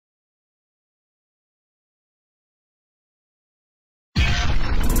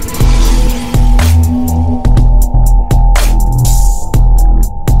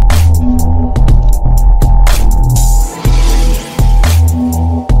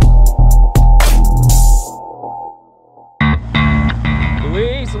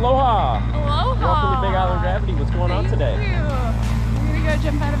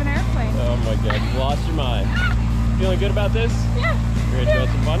about this? Yeah. You ready to have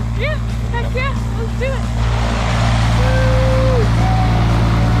some fun? Yeah. Heck yeah. Let's do it.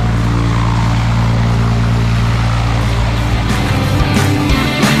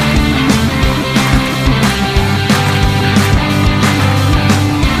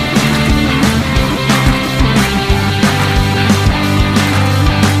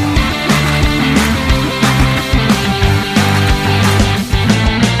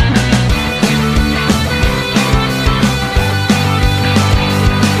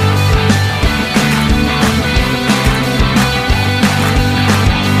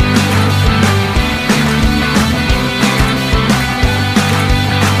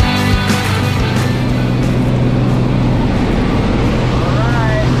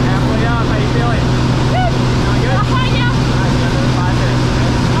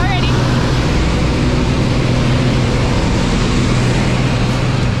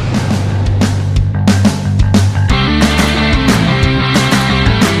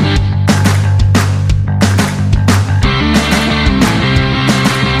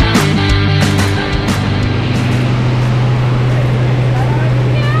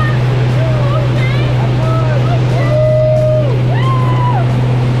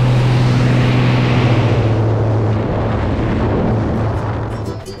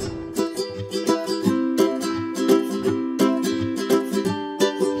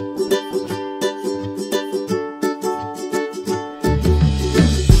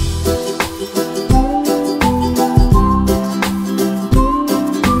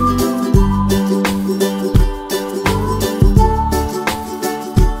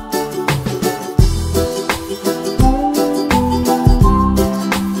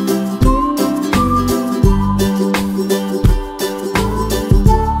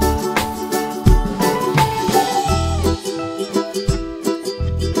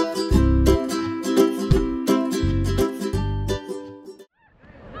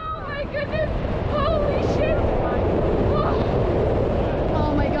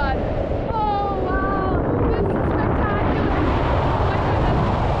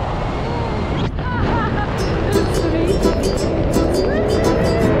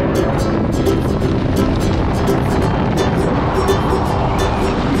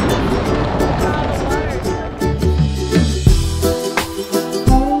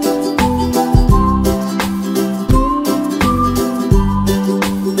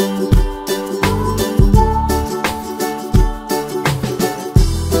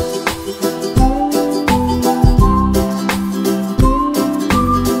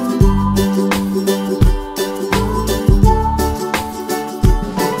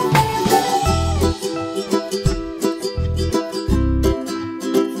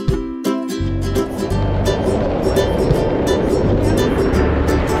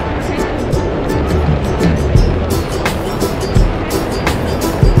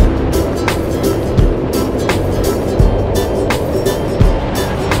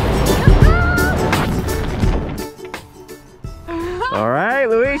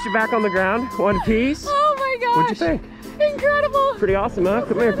 Louise, you're back on the ground. One piece. Oh my gosh. What'd you think? Incredible. Pretty awesome, huh?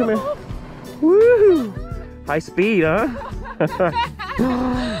 Come here, come here. Woo! High speed, huh?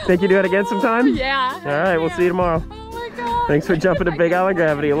 Think you do it again sometime? Yeah. All right, we'll see you tomorrow. Oh my God. Thanks for jumping to Big Island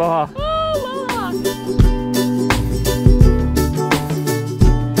Gravity. Aloha. Oh, aloha.